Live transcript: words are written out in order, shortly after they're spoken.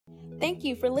Thank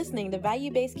you for listening to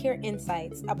Value-Based Care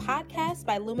Insights, a podcast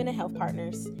by Lumina Health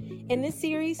Partners. In this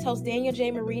series, host Daniel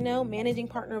J. Marino, managing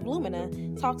partner of Lumina,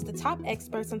 talks to top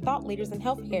experts and thought leaders in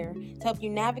healthcare to help you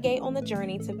navigate on the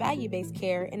journey to value-based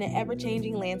care in an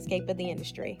ever-changing landscape of the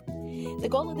industry. The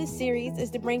goal of this series is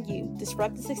to bring you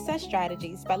disruptive success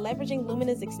strategies by leveraging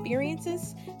Lumina's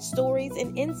experiences, stories,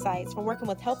 and insights from working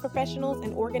with health professionals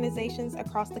and organizations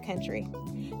across the country.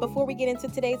 Before we get into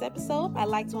today's episode, I'd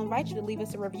like to invite you to leave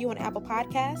us a review on Apple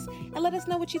Podcasts and let us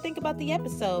know what you think about the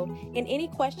episode and any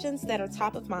questions that are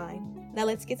top of mind. Now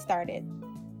let's get started.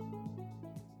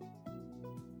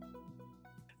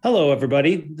 Hello,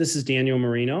 everybody. This is Daniel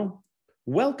Marino.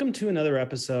 Welcome to another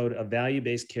episode of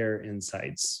Value-Based Care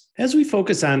Insights. As we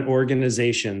focus on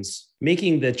organizations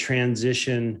making the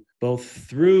transition both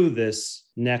through this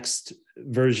next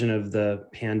version of the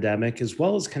pandemic, as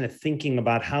well as kind of thinking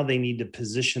about how they need to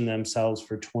position themselves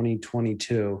for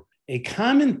 2022, a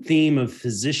common theme of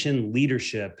physician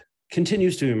leadership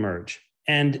continues to emerge.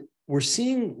 And we're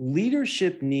seeing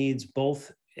leadership needs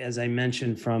both, as I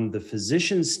mentioned, from the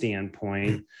physician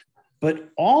standpoint, but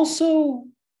also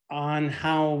on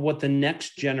what the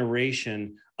next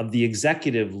generation of the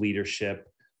executive leadership,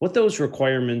 what those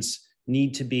requirements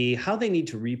need to be, how they need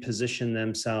to reposition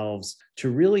themselves to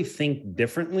really think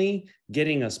differently,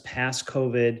 getting us past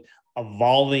COVID,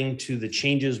 evolving to the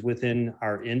changes within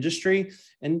our industry,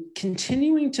 and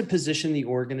continuing to position the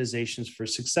organizations for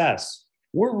success.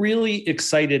 We're really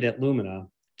excited at Lumina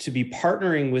to be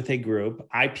partnering with a group,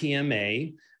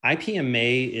 IPMA.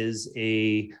 IPMA is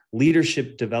a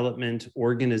leadership development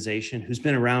organization who's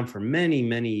been around for many,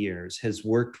 many years, has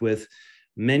worked with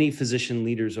many physician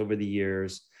leaders over the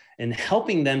years, and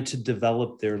helping them to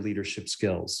develop their leadership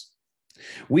skills.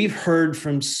 We've heard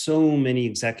from so many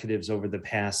executives over the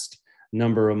past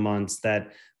number of months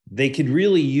that they could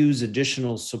really use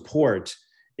additional support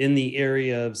in the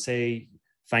area of, say,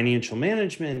 financial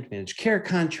management, managed care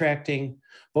contracting,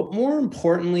 but more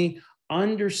importantly,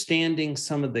 understanding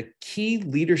some of the key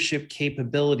leadership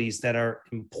capabilities that are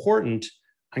important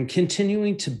on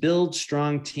continuing to build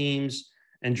strong teams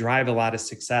and drive a lot of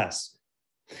success.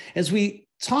 As we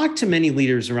talk to many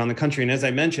leaders around the country, and as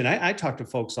I mentioned, I talk to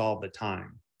folks all the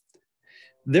time,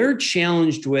 they're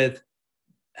challenged with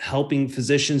helping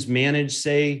physicians manage,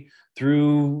 say,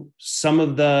 through some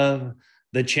of the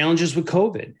challenges with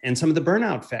COVID and some of the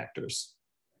burnout factors.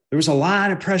 There was a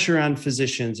lot of pressure on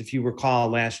physicians, if you recall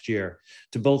last year,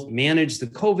 to both manage the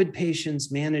COVID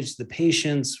patients, manage the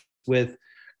patients with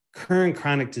current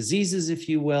chronic diseases, if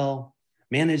you will,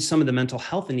 manage some of the mental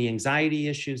health and the anxiety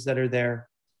issues that are there.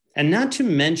 And not to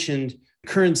mention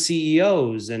current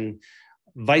CEOs and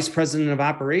vice president of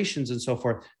operations and so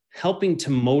forth, helping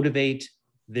to motivate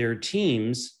their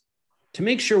teams to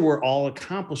make sure we're all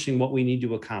accomplishing what we need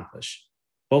to accomplish,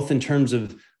 both in terms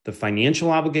of the financial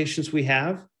obligations we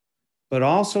have, but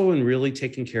also in really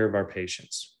taking care of our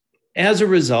patients. As a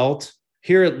result,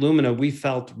 here at Lumina, we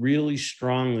felt really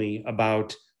strongly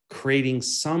about creating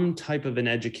some type of an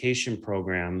education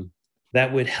program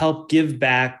that would help give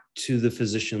back to the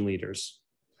physician leaders,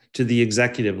 to the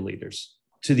executive leaders,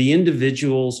 to the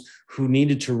individuals who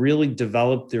needed to really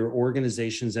develop their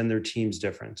organizations and their teams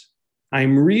different.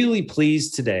 I'm really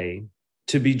pleased today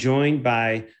to be joined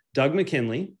by Doug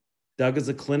McKinley. Doug is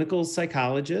a clinical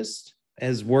psychologist,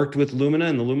 has worked with Lumina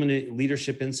and the Lumina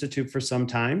Leadership Institute for some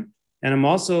time. And I'm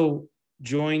also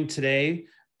joined today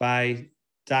by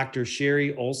Dr.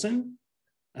 Sherry Olson,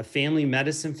 a family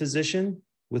medicine physician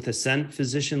with Ascent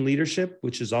Physician Leadership,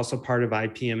 which is also part of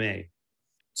IPMA.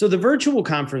 So the virtual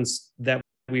conference that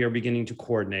we are beginning to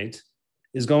coordinate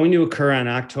is going to occur on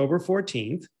October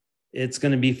 14th. It's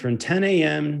going to be from 10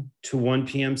 a.m. to 1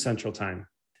 p.m. Central Time.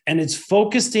 And it's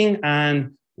focusing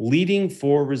on leading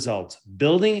for results,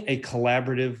 building a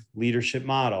collaborative leadership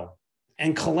model.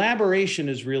 And collaboration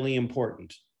is really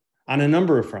important on a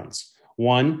number of fronts.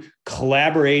 One,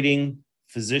 collaborating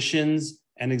physicians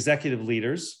and executive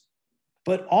leaders,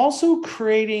 but also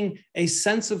creating a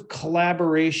sense of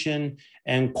collaboration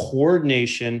and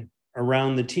coordination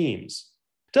around the teams.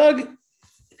 Doug,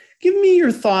 give me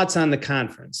your thoughts on the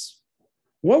conference.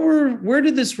 Where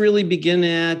did this really begin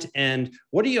at, and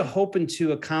what are you hoping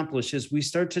to accomplish as we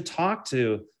start to talk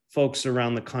to folks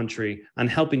around the country on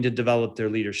helping to develop their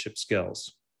leadership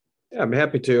skills? Yeah, I'm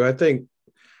happy to. I think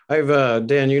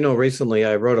Dan, recently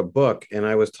I wrote a book, and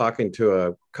I was talking to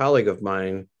a colleague of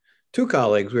mine, two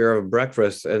colleagues. We were having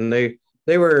breakfast, and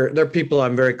they're people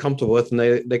I'm very comfortable with, and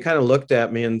they kind of looked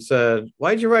at me and said,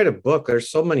 "Why'd you write a book? There's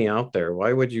so many out there.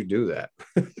 Why would you do that?"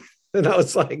 And I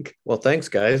was like, "Well, thanks,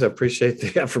 guys. I appreciate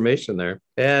the affirmation there."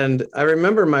 And I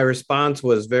remember my response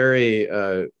was very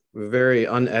very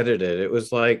unedited. It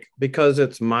was like, because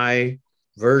it's my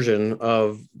version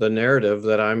of the narrative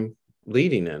that I'm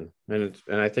leading in. And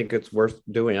I think it's worth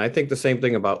doing. I think the same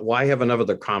thing about why have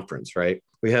another conference, right?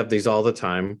 We have these all the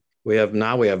time. We have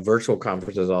virtual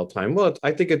conferences all the time. Well,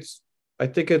 I think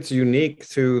it's unique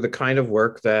to the kind of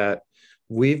work that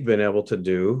we've been able to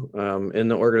do in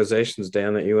the organizations,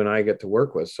 Dan, that you and I get to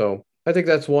work with. So I think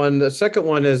that's one. The second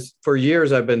one is, for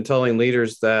years, I've been telling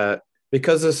leaders that,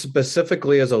 because this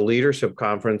specifically is a leadership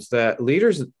conference, that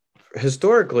leaders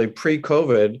historically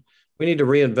pre-COVID, we need to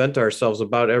reinvent ourselves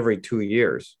about every 2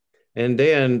 years. And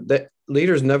Dan, that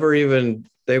leaders never even,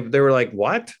 they were like,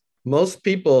 what? Most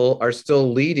people are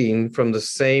still leading from the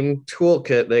same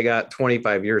toolkit they got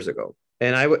 25 years ago.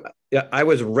 And I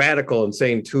was radical in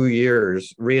saying 2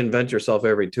 years, reinvent yourself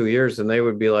every 2 years. And they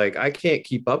would be like, I can't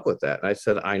keep up with that. And I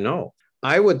said, I know.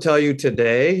 I would tell you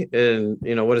today in,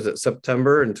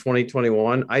 September in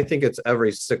 2021, I think it's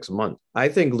every 6 months. I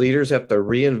think leaders have to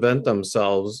reinvent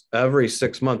themselves every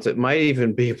 6 months. It might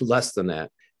even be less than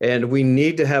that. And we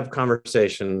need to have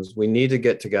conversations. We need to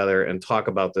get together and talk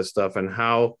about this stuff, and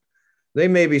how they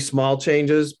may be small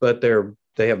changes, but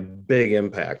they have big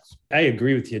impacts. I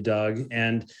agree with you, Doug.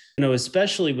 And,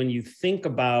 especially when you think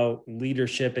about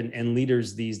leadership and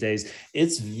leaders these days,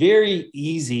 it's very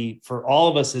easy for all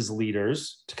of us as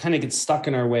leaders to kind of get stuck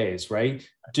in our ways, right?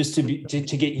 Just to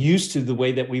get used to the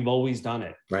way that we've always done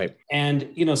it. Right. And,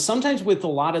 sometimes with a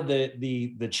lot of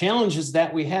the challenges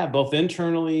that we have, both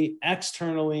internally,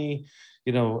 externally,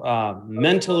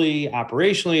 mentally,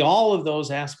 operationally, all of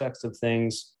those aspects of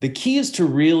things. The key is to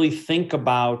really think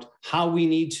about how we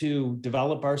need to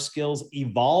develop our skills,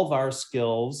 evolve our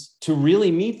skills to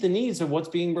really meet the needs of what's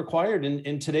being required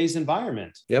in today's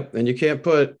environment. Yep. And you can't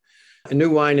put new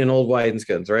wine in old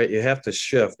wineskins, right? You have to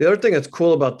shift. The other thing that's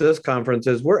cool about this conference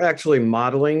is we're actually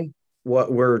modeling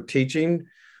what we're teaching.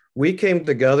 We came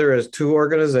together as two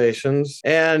organizations,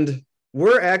 and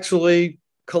we're actually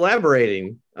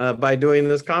collaborating by doing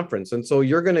this conference. And so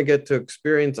you're going to get to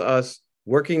experience us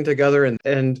working together,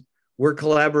 and we're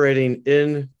collaborating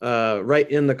right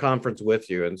in the conference with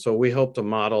you. And so we hope to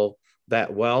model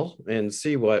that well and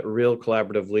see what real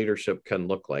collaborative leadership can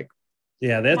look like.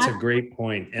 Yeah, that's a great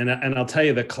point. And I'll tell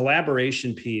you, the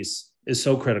collaboration piece is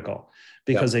so critical,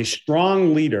 because a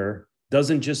strong leader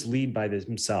doesn't just lead by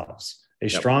themselves.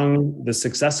 The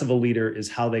success of a leader is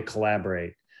how they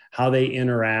collaborate, how they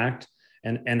interact,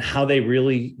 and how they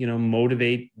really,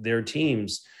 motivate their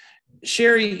teams.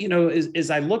 Sherry,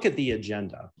 as I look at the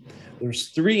agenda, there's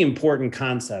 3 important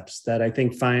concepts that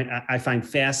I find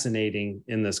fascinating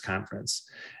in this conference.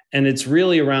 And it's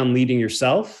really around leading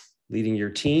yourself, leading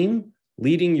your team,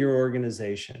 leading your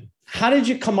organization. How did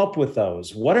you come up with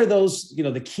those? What are those,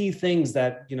 the key things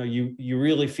that, you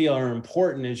really feel are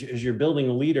important as you're building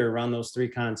a leader around those 3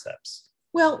 concepts?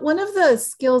 Well, one of the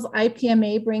skills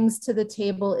IPMA brings to the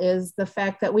table is the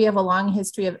fact that we have a long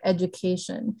history of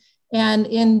education. And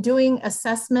in doing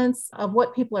assessments of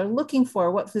what people are looking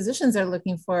for, what physicians are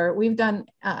looking for, we've done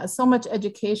so much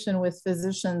education with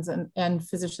physicians and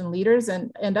physician leaders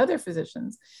and other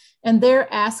physicians. And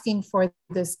they're asking for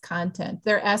this content.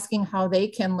 They're asking how they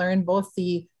can learn both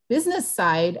the business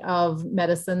side of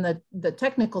medicine, the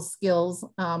technical skills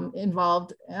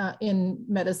involved in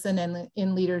medicine and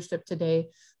in leadership today,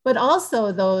 but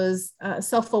also those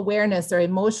self-awareness or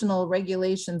emotional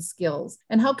regulation skills.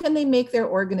 And how can they make their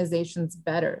organizations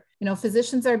better?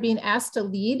 Physicians are being asked to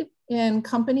lead in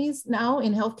companies now,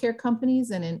 in healthcare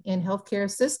companies and in healthcare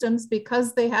systems,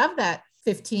 because they have that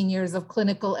 15 years of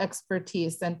clinical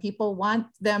expertise, and people want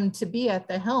them to be at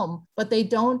the helm, but they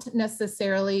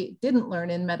didn't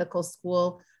learn in medical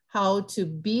school how to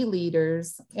be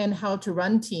leaders and how to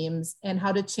run teams and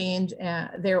how to change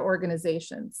their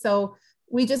organization. So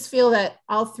we just feel that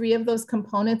all 3 of those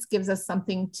components gives us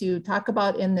something to talk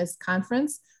about in this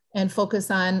conference and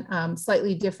focus on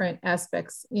slightly different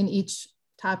aspects in each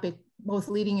topic, both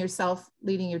leading yourself,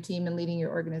 leading your team, and leading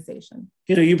your organization.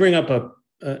 You bring up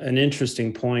an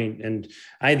interesting point. And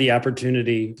I had the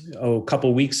opportunity a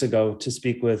couple of weeks ago to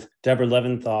speak with Deborah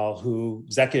Leventhal, who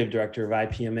executive director of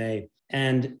IPMA.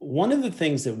 And one of the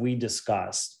things that we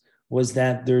discussed was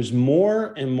that there's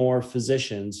more and more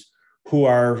physicians who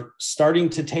are starting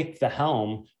to take the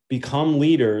helm, become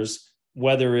leaders,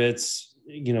 whether it's,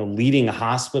 leading a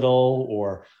hospital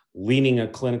or leading a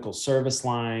clinical service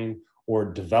line or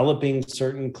developing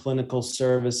certain clinical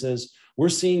services. We're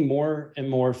seeing more and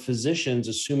more physicians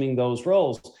assuming those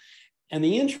roles. And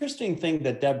the interesting thing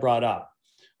that Deb brought up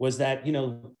was that,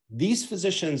 these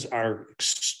physicians are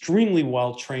extremely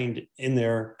well trained in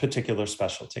their particular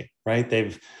specialty, right?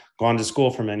 They've gone to school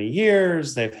for many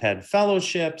years, they've had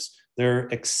fellowships, They're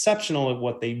exceptional at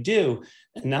what they do.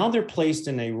 And now they're placed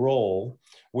in a role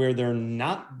where they're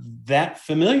not that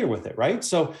familiar with it, right?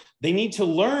 So they need to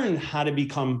learn how to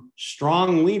become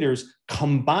strong leaders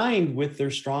combined with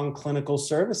their strong clinical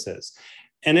services.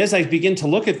 And as I begin to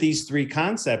look at these three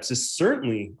concepts, is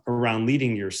certainly around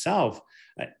leading yourself.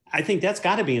 I think that's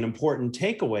got to be an important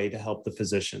takeaway to help the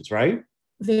physicians, right?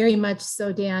 Very much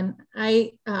so, Dan.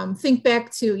 I think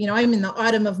back to, I'm in the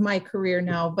autumn of my career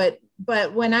now, but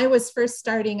when I was first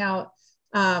starting out,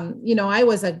 I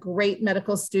was a great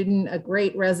medical student, a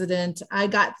great resident. I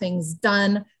got things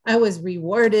done. I was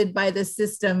rewarded by the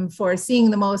system for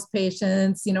seeing the most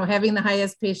patients, having the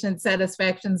highest patient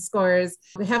satisfaction scores,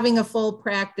 having a full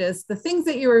practice. The things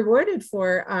that you're rewarded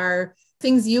for are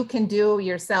things you can do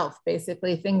yourself,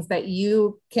 basically, things that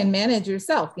you can manage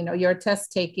yourself, your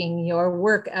test taking, your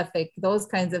work ethic, those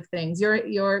kinds of things,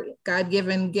 your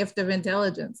God-given gift of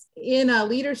intelligence. In a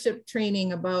leadership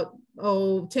training about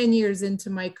 10 years into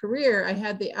my career, I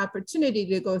had the opportunity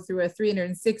to go through a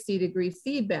 360-degree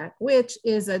feedback, which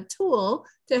is a tool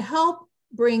to help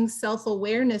bring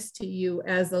self-awareness to you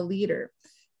as a leader.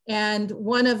 And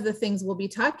one of the things we'll be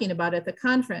talking about at the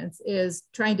conference is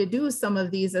trying to do some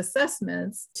of these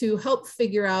assessments to help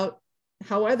figure out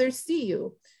how others see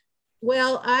you.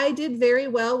 Well, I did very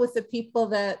well with the people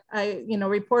that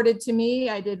reported to me.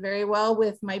 I did very well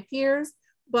with my peers,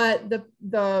 but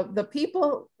the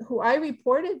people who I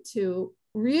reported to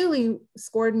really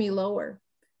scored me lower.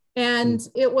 And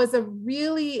it was a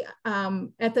really,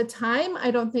 at the time,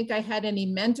 I don't think I had any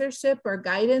mentorship or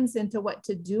guidance into what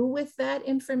to do with that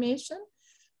information.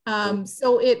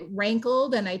 So it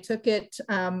rankled, and I took it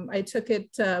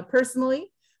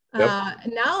personally. Yep.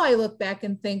 Now I look back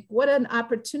and think, what an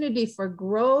opportunity for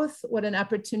growth, what an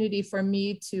opportunity for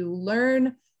me to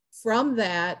learn from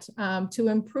that, to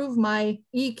improve my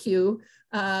EQ,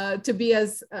 to be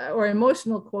or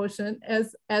emotional quotient,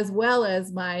 as well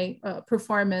as my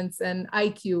performance and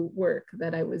IQ work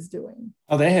that I was doing.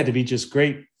 Oh, that had to be just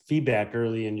great feedback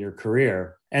early in your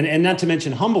career. And not to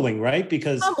mention humbling, right?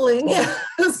 Because humbling, yeah.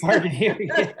 It's hard to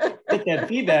get that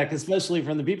feedback, especially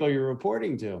from the people you're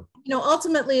reporting to.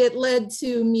 Ultimately it led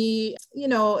to me,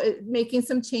 making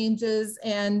some changes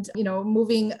and,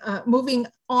 moving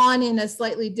on in a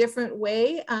slightly different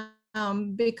way.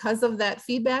 Because of that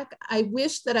feedback. I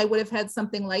wish that I would have had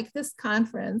something like this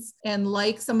conference and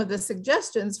like some of the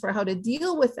suggestions for how to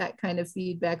deal with that kind of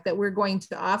feedback that we're going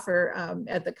to offer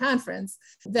at the conference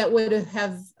that would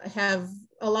have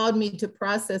allowed me to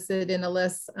process it in a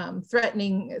less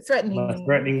threatening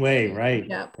way, right?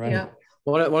 Yeah, right. Yeah.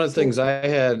 One of the things I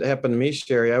had happen to me,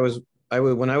 Sherry,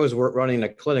 when I was running a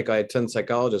clinic, I had 10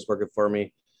 psychologists working for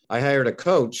me. I hired a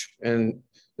coach, and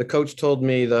the coach told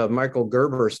me the Michael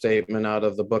Gerber statement out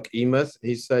of the book E-Myth.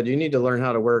 He said, you need to learn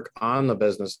how to work on the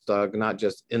business, Doug, not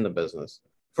just in the business.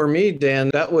 For me,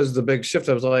 Dan, that was the big shift.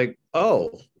 I was like,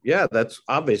 oh, yeah, that's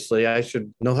obviously I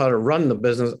should know how to run the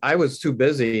business. I was too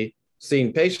busy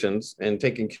seeing patients and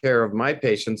taking care of my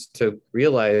patients to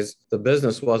realize the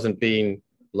business wasn't being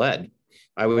led.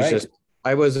 I was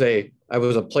I was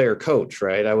a player coach,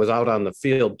 right? I was out on the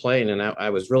field playing, and I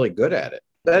was really good at it.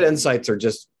 That insights are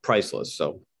just priceless.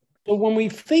 So when we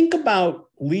think about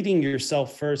leading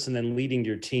yourself first and then leading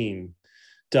your team,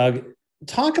 Doug,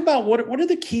 talk about what are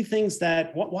the key things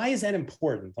why is that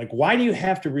important? Like, why do you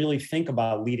have to really think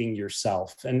about leading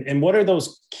yourself? And what are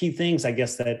those key things, I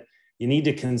guess, that you need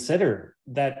to consider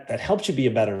that helps you be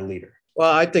a better leader?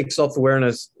 Well, I think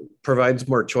self-awareness provides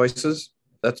more choices.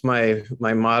 That's my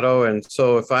motto. And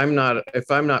so if I'm not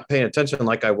paying attention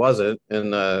like I wasn't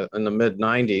in the mid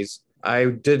 90s, I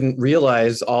didn't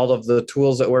realize all of the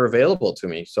tools that were available to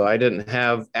me. So I didn't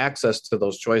have access to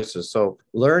those choices. So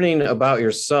learning about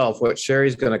yourself, what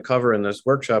Sherry's going to cover in this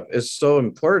workshop, is so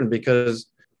important because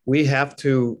we are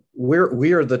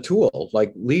the tool.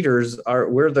 Like leaders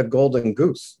we're the golden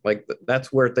goose. Like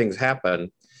that's where things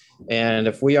happen. And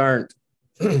if we aren't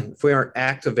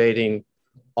activating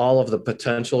all of the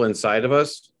potential inside of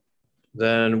us,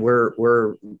 then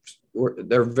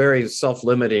they're very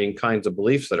self-limiting kinds of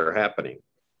beliefs that are happening.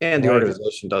 And the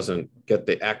organization doesn't get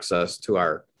the access to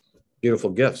our beautiful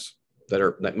gifts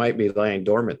that might be lying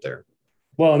dormant there.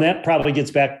 Well, and that probably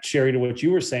gets back, Sherry, to what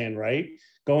you were saying, right?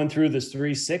 Going through this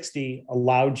 360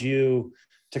 allowed you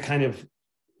to kind of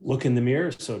look in the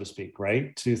mirror, so to speak,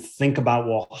 right? To think about,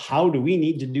 well, how do we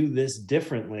need to do this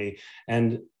differently?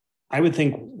 And I would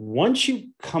think once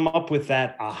you come up with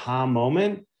that aha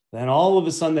moment, then all of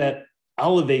a sudden that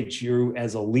elevates you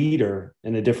as a leader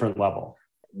in a different level.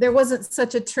 There wasn't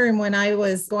such a term when I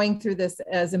was going through this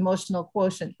as emotional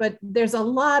quotient, but there's a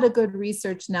lot of good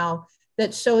research now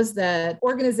that shows that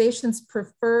organizations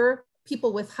prefer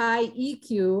people with high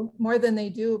EQ more than they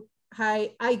do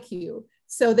high IQ.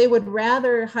 So they would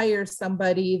rather hire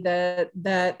somebody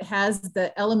that has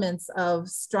the elements of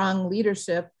strong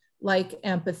leadership, like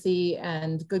empathy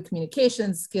and good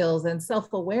communication skills and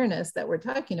self-awareness that we're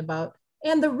talking about.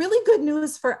 And the really good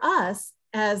news for us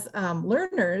as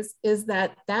learners is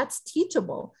that that's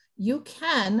teachable. You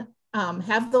can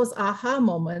have those aha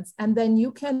moments, and then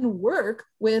you can work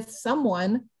with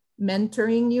someone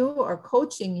mentoring you or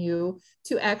coaching you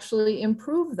to actually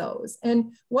improve those.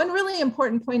 And one really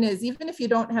important point is, even if you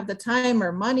don't have the time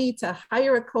or money to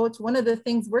hire a coach, one of the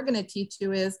things we're going to teach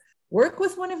you is work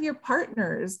with one of your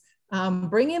partners.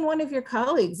 Bring in one of your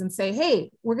colleagues and say,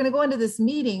 hey, we're going to go into this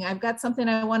meeting. I've got something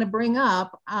I want to bring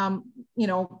up. Can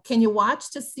you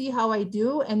watch to see how I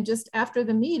do? And just after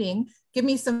the meeting, give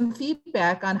me some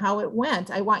feedback on how it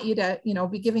went. I want you to,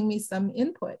 be giving me some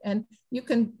input. And you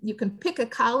can pick a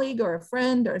colleague or a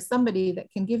friend or somebody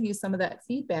that can give you some of that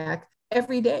feedback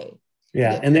every day.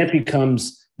 Yeah. And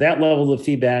that level of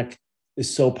feedback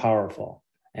is so powerful.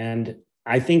 And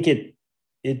I think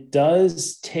it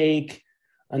does take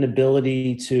an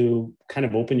ability to kind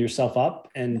of open yourself up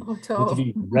and to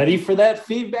be ready for that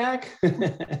feedback,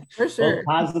 for sure, both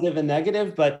positive and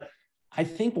negative. But I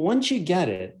think once you get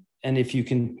it, and if you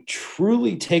can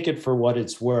truly take it for what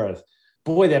it's worth,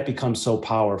 boy, that becomes so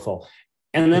powerful.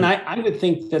 And then I would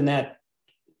think then that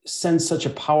sends such a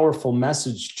powerful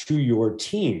message to your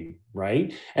team,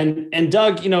 right? And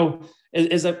Doug,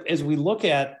 as we look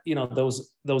at,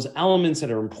 those elements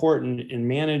that are important in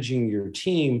managing your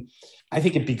team, I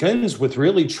think it begins with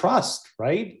really trust,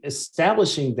 right?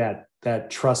 Establishing that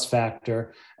trust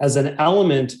factor as an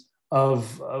element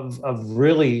of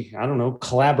really,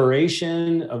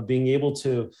 collaboration, of being able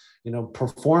to,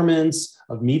 performance,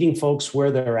 of meeting folks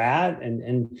where they're at,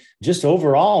 and just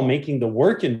overall making the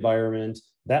work environment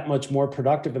that much more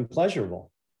productive and pleasurable.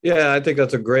 Yeah, I think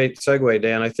that's a great segue,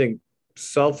 Dan. I think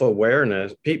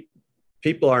self-awareness,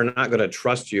 people are not going to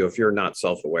trust you if you're not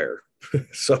self-aware.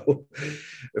 So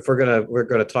if we're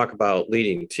going to talk about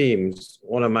leading teams,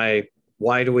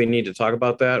 why do we need to talk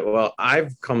about that? Well,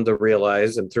 I've come to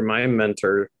realize, and through my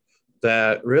mentor,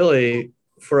 that really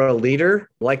for a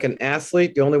leader, like an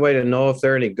athlete, the only way to know if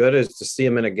they're any good is to see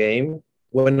them in a game.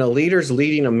 When a leader's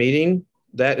leading a meeting,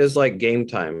 that is like game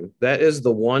time. That is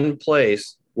the one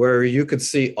place where you could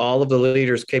see all of the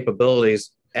leader's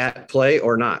capabilities at play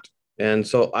or not. And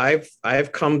so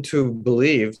I've come to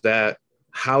believe that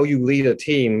how you lead a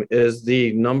team is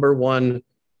the number one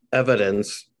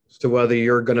evidence to whether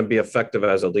you're going to be effective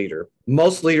as a leader.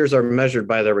 Most leaders are measured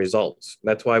by their results.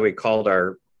 That's why we called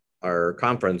our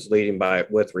conference Leading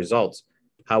with Results.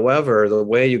 However, the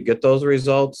way you get those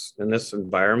results in this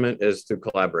environment is through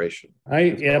collaboration.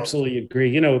 I absolutely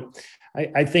agree.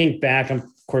 I think back, I'm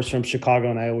of course from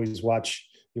Chicago, and I always watch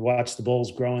the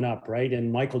Bulls growing up, right? And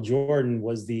Michael Jordan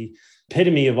was the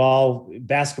epitome of all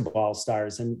basketball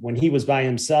stars. And when he was by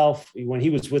himself, when he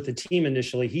was with the team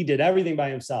initially, he did everything by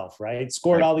himself, right?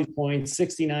 Scored all these points,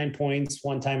 69 points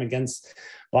one time against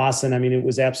Boston. I mean, it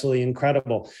was absolutely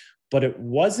incredible. But it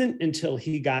wasn't until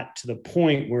he got to the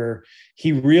point where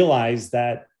he realized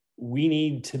that we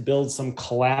need to build some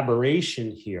collaboration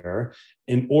here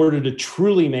in order to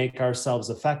truly make ourselves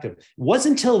effective. It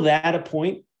wasn't until that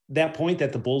point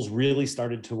that the Bulls really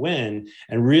started to win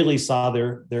and really saw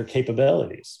their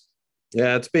capabilities.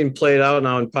 Yeah, it's being played out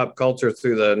now in pop culture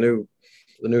through the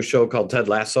new show called Ted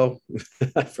Lasso.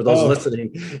 For those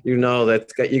listening,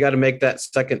 that you got to make that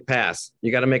second pass.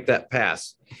 You got to make that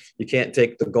pass. You can't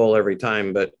take the goal every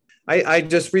time. But I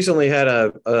just recently had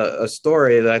a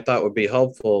story that I thought would be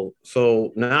helpful.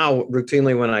 So now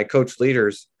routinely when I coach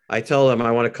leaders, I tell them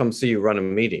I want to come see you run a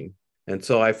meeting. And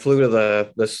so I flew to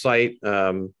the site.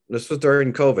 This was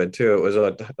during COVID too. It was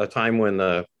a time when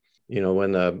the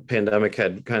pandemic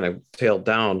had kind of tailed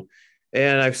down.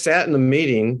 And I've sat in the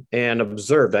meeting and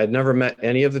observed. I'd never met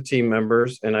any of the team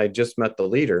members, and I just met the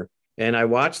leader. And I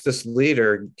watched this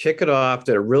leader kick it off,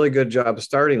 did a really good job of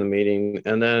starting the meeting.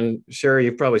 And then, Sherry,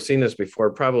 you've probably seen this before,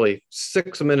 probably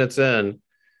 6 minutes in,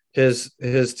 his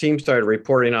team started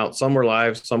reporting out. Some were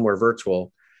live, some were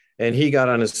virtual. And he got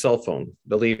on his cell phone,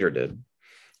 the leader did.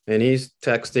 And he's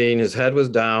texting, his head was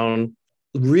down.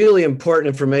 Really important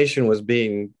information was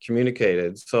being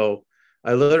communicated. So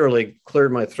I literally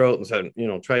cleared my throat and said,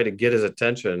 try to get his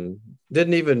attention.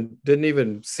 Didn't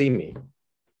even see me.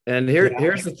 And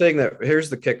here's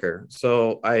the kicker.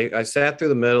 So I sat through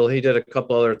the middle. He did a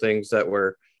couple other things that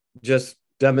were just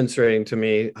demonstrating to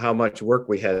me how much work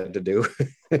we had to do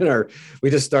we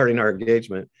just starting our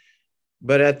engagement.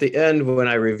 But at the end, when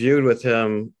I reviewed with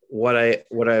him what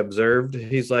I observed,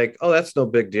 he's like, oh, that's no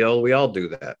big deal. We all do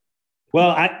that.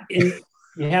 Well, you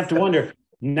have to wonder,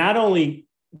 not only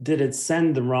did it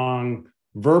send the wrong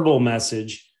verbal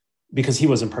message because he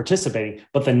wasn't participating,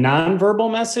 but the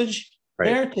nonverbal message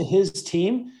there to his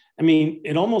team. I mean,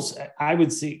 it almost, I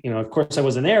would see, of course I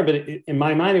wasn't there, but in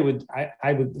my mind,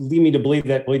 I would lead me to believe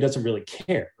that, well, he doesn't really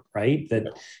care, right? That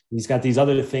he's got these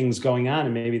other things going on,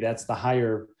 and maybe that's the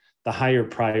higher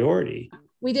priority.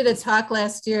 We did a talk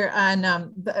last year on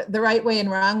the right way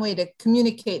and wrong way to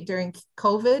communicate during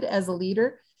COVID as a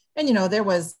leader. And, there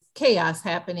was chaos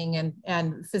happening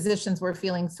and physicians were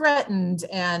feeling threatened,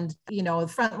 and,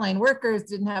 frontline workers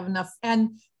didn't have enough.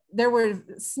 And there were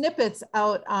snippets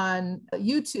out on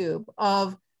YouTube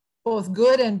of both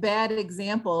good and bad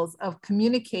examples of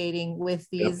communicating with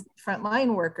these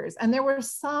frontline workers. And there were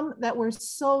some that were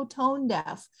so tone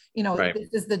deaf. This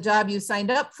is the job you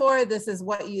signed up for. This is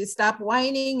what you stop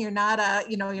whining. You're not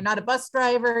a bus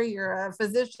driver, you're a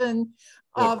physician.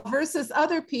 Versus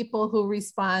other people who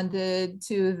responded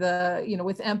to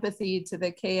with empathy to the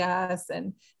chaos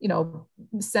and,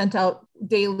 sent out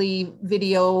daily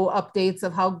video updates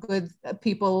of how good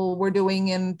people were doing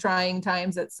in trying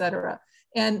times, et cetera.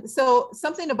 And so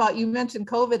something about, you mentioned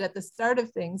COVID at the start of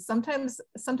things,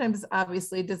 sometimes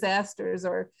obviously disasters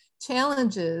or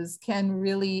challenges can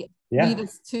really lead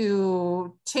us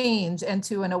to change and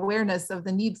to an awareness of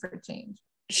the need for change.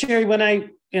 Sherry, when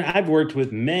I've worked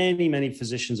with many, many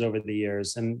physicians over the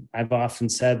years, and I've often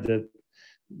said that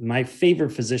my favorite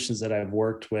physicians that I've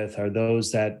worked with are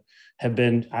those that have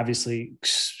been obviously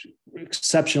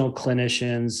exceptional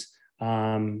clinicians,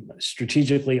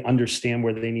 strategically understand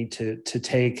where they need to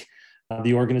take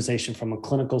the organization from a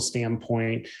clinical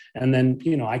standpoint. And then,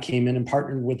 I came in and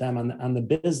partnered with them on the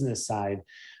business side.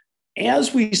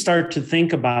 As we start to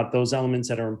think about those elements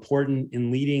that are important in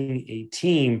leading a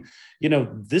team,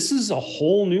 this is a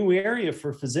whole new area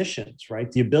for physicians,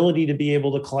 right? The ability to be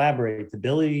able to collaborate, the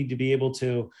ability to be able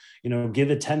to, give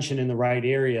attention in the right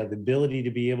area, the ability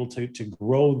to be able to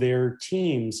grow their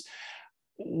teams.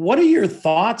 What are your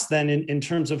thoughts then in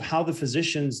terms of how the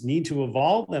physicians need to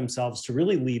evolve themselves to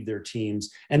really lead their teams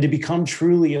and to become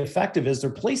truly effective as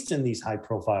they're placed in these high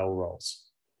profile roles?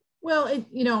 Well,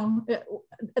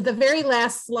 the very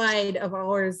last slide of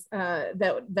ours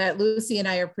that Lucy and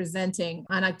I are presenting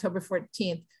on October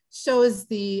 14th shows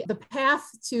the path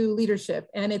to leadership.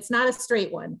 And it's not a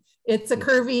straight one. It's a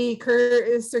curvy,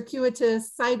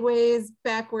 circuitous, sideways,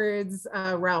 backwards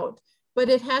route. But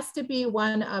it has to be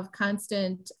one of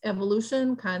constant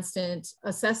evolution, constant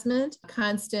assessment,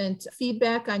 constant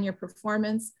feedback on your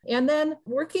performance, and then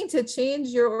working to change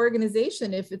your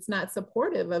organization if it's not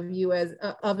supportive of you as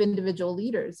of individual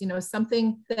leaders.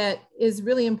 Something that is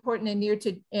really important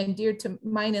and dear to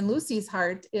mine and Lucy's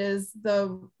heart is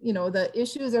the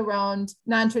issues around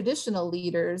non-traditional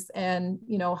leaders and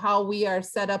how we are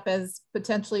set up as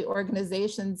potentially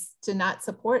organizations to not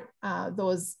support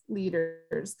those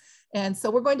leaders. And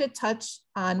so we're going to touch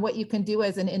on what you can do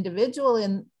as an individual,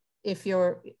 and if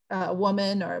you're a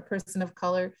woman or a person of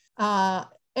color,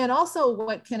 and also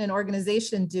what can an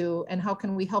organization do, and how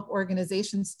can we help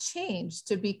organizations change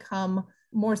to become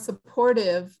more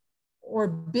supportive or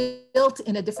built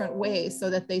in a different way so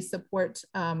that they support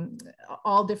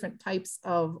all different types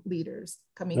of leaders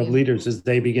coming in. Leaders as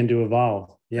they begin to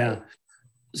evolve. Yeah. Right.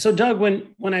 So Doug,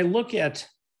 when I look at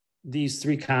these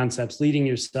three concepts, leading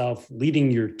yourself, leading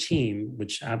your team,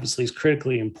 which obviously is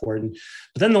critically important.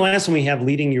 But then the last one we have,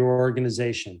 leading your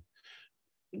organization.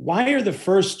 Why are the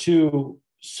first two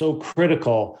so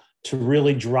critical to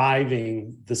really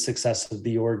driving the success of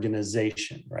the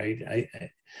organization, right? I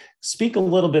speak a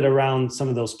little bit around some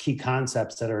of those key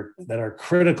concepts that are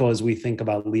critical as we think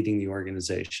about leading the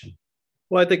organization.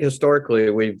 Well, I think historically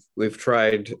we've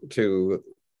tried to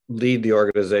lead the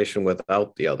organization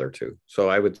without the other two. So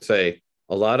I would say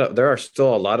there are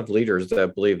still a lot of leaders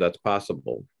that believe that's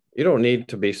possible. You don't need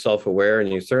to be self-aware, and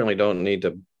you certainly don't need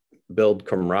to build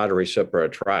camaraderie or a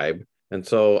tribe. And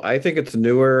so I think it's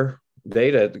newer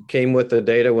data. It came with the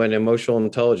data when emotional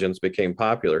intelligence became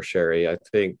popular, Sherry. I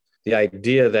think the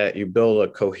idea that you build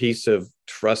a cohesive,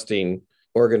 trusting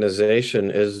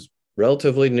organization is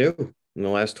relatively new in the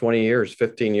last 20 years,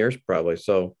 15 years probably.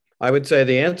 So I would say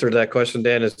the answer to that question,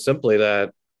 Dan, is simply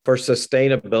that for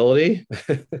sustainability,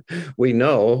 we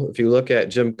know if you look at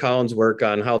Jim Collins' work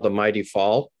on How the Mighty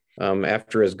Fall,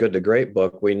 after his Good to Great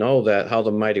book, we know that how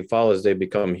the mighty fall is they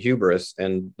become hubris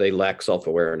and they lack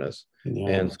self-awareness. Yeah.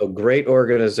 And so great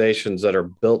organizations that are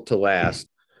built to last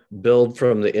build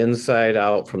from the inside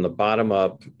out, from the bottom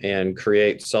up, and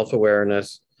create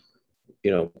self-awareness,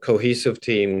 cohesive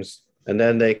teams, and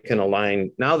then they can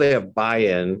align. Now they have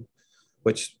buy-in,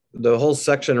 which the whole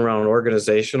section around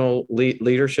organizational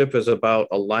leadership is about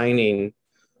aligning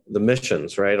the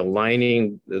missions, right?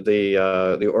 Aligning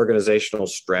the organizational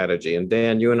strategy. And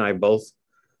Dan, you and I both,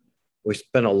 we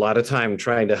spend a lot of time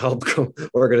trying to help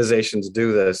organizations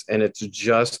do this, and it's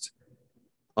just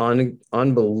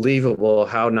unbelievable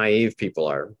how naive people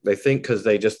are. They think because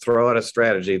they just throw out a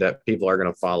strategy that people are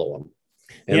going to follow them.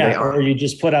 And yeah, or you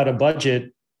just put out a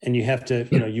budget and you have to,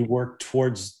 you work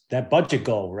towards that budget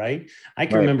goal, right? I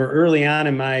can remember early on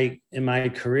in my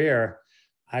career,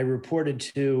 I reported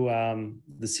to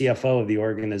the CFO of the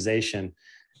organization,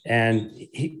 and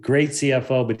great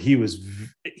CFO, but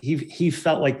he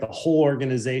felt like the whole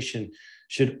organization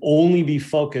should only be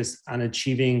focused on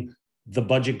achieving the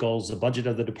budget goals, the budget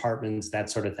of the departments, that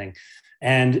sort of thing.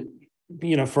 And,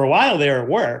 for a while there, it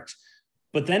worked,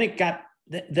 but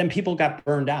then people got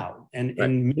burned out, and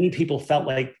many people felt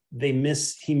like he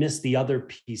missed the other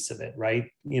piece of it, right?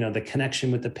 The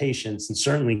connection with the patients, and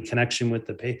certainly connection with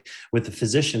the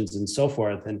physicians and so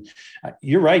forth. And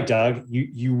you're right, Doug.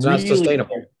 It's not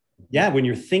sustainable. Yeah, when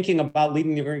you're thinking about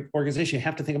leading the organization, you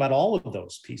have to think about all of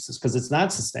those pieces because it's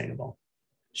not sustainable.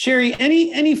 Sherry,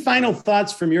 any final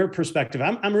thoughts from your perspective?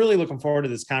 I'm really looking forward to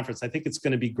this conference. I think it's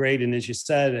going to be great. And as you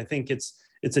said, I think it's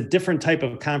a different type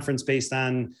of conference based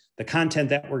on the content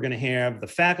that we're going to have, the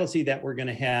faculty that we're going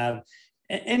to have.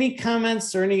 Any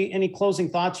comments or any closing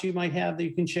thoughts you might have that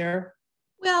you can share?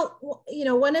 Well,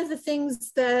 one of the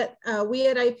things that we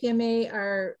at IPMA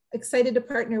are excited to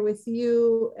partner with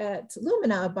you at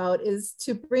Lumina about is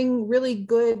to bring really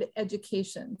good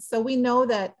education. So we know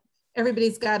that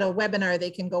everybody's got a webinar they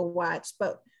can go watch,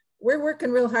 but we're working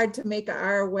real hard to make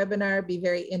our webinar be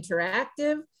very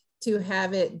interactive, to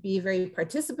have it be very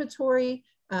participatory.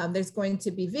 There's going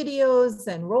to be videos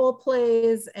and role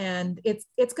plays, and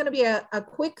it's going to be a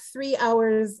quick 3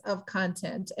 hours of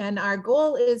content. And our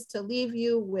goal is to leave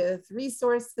you with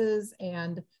resources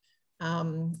and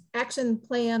action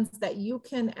plans that you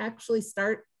can actually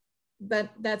start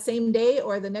that same day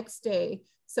or the next day.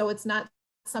 So it's not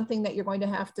something that you're going to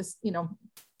have to,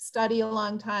 study a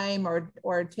long time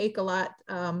or take a lot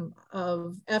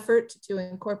of effort to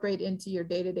incorporate into your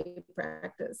day-to-day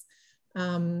practice.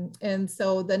 And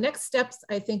so the next steps,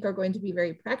 I think, are going to be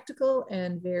very practical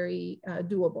and very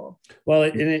doable.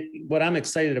 Well, what I'm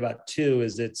excited about too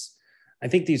is I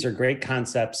think these are great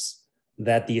concepts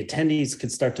that the attendees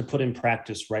could start to put in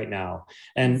practice right now.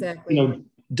 And, exactly.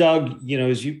 Doug,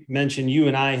 as you mentioned, you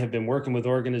and I have been working with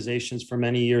organizations for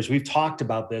many years. We've talked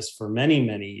about this for many,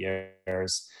 many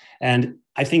years. And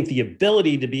I think the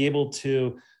ability to be able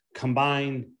to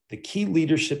combine the key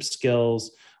leadership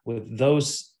skills with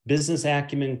those business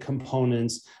acumen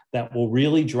components that will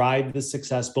really drive the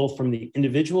success, both from the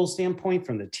individual standpoint,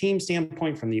 from the team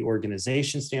standpoint, from the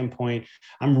organization standpoint.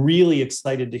 I'm really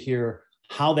excited to hear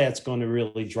how that's going to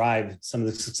really drive some of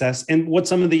the success and what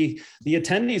some of the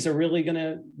attendees are really going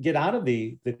to get out of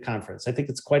the conference. I think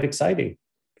it's quite exciting.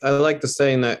 I like the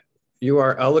saying that you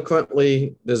are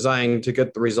eloquently designed to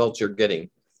get the results you're getting.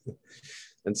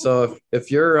 And so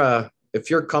if you're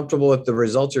comfortable with the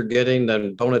results you're getting,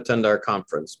 then don't attend our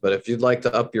conference. But if you'd like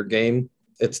to up your game,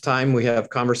 it's time we have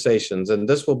conversations. And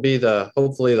this will be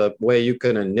hopefully the way you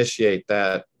can initiate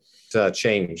that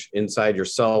change inside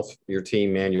yourself, your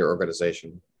team, and your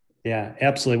organization. Yeah,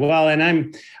 absolutely. Well,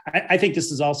 and I think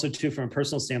this is also too, from a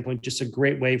personal standpoint, just a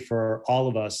great way for all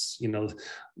of us,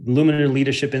 Lumina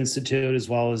Leadership Institute, as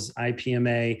well as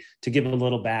IPMA, to give a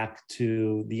little back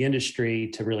to the industry,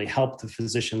 to really help the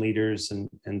physician leaders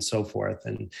and so forth,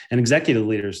 and executive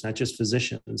leaders, not just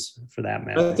physicians for that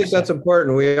matter. I think that's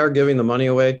important. We are giving the money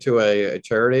away to a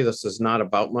charity. This is not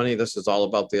about money. This is all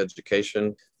about the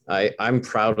education. I'm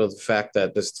proud of the fact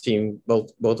that this team,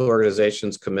 both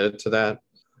organizations, committed to that.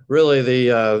 Really,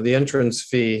 the entrance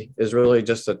fee is really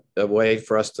just a way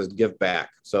for us to give back.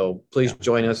 So please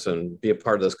join us and be a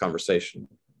part of this conversation.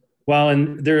 Well,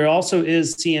 and there also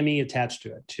is CME attached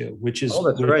to it too, which is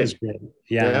great.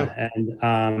 Yeah.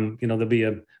 And there'll be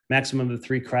a maximum of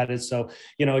 3 credits. So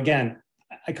again,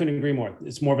 I couldn't agree more.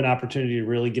 It's more of an opportunity to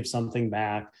really give something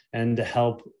back and to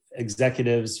help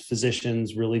executives,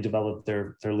 physicians really develop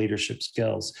their leadership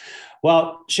skills.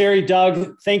 Well, Sherry,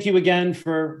 Doug, thank you again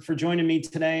for joining me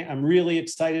today. I'm really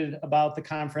excited about the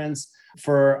conference.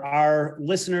 For our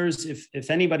listeners, if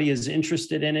anybody is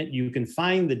interested in it, you can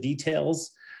find the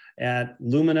details at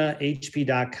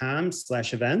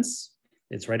luminahp.com/events.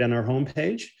 It's right on our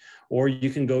homepage, or you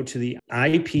can go to the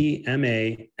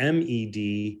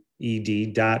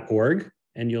IPMAMEDED.org.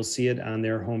 And you'll see it on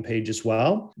their homepage as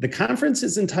well. The conference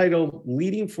is entitled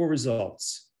Leading for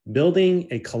Results, Building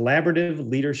a Collaborative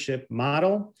Leadership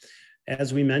Model.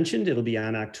 As we mentioned, it'll be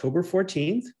on October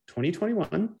 14th,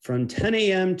 2021, from 10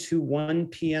 a.m. to 1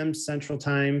 p.m. Central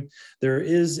Time. There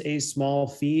is a small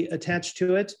fee attached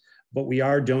to it, but we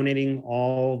are donating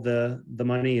all the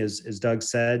money, as Doug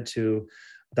said, to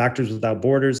Doctors Without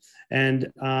Borders. And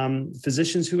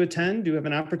physicians who attend do have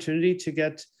an opportunity to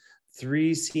get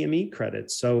 3 CME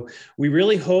credits. So we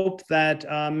really hope that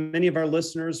many of our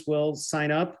listeners will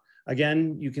sign up.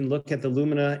 Again, you can look at the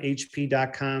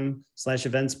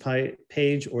luminahp.com/events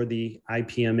page or the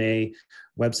IPMA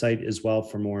website as well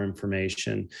for more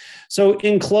information. So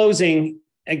in closing,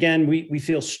 again, we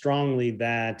feel strongly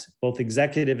that both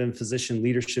executive and physician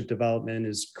leadership development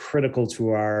is critical to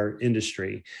our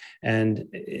industry. And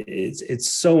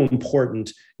it's so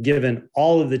important given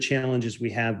all of the challenges we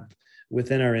have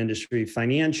within our industry,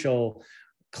 financial,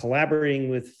 collaborating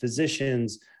with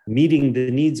physicians, meeting the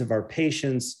needs of our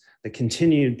patients, the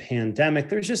continued pandemic.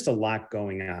 There's just a lot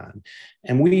going on.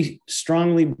 And we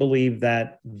strongly believe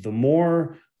that the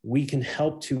more we can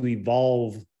help to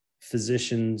evolve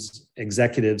physicians,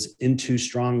 executives into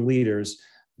strong leaders,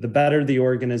 the better the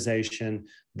organization,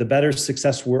 the better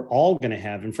success we're all going to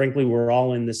have. And frankly, we're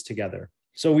all in this together.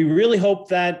 So we really hope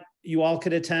that you all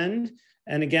could attend.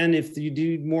 And again, if you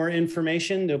need more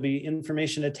information, there'll be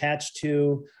information attached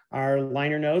to our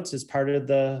liner notes as part of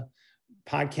the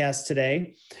podcast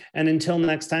today. And until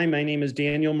next time, my name is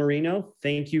Daniel Marino.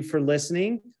 Thank you for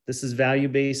listening. This is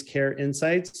Value-Based Care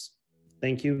Insights.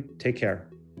 Thank you. Take care.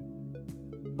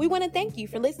 We want to thank you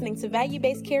for listening to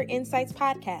Value-Based Care Insights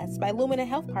podcast by Lumina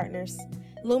Health Partners.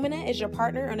 Lumina is your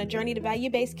partner on a journey to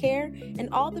value-based care and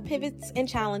all the pivots and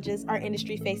challenges our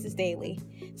industry faces daily.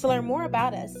 To learn more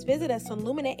about us, visit us on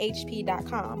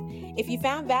luminahp.com. If you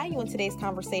found value in today's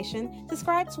conversation,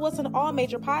 subscribe to us on all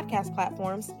major podcast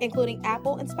platforms, including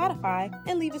Apple and Spotify,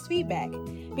 and leave us feedback.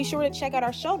 Be sure to check out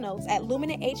our show notes at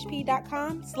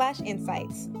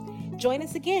luminahp.com/insights. Join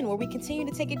us again where we continue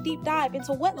to take a deep dive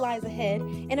into what lies ahead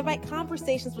and invite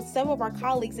conversations with some of our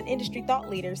colleagues and industry thought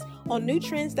leaders on new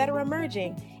trends that are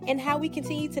emerging and how we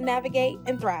continue to navigate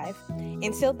and thrive.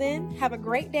 Until then, have a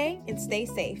great day and stay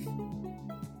safe.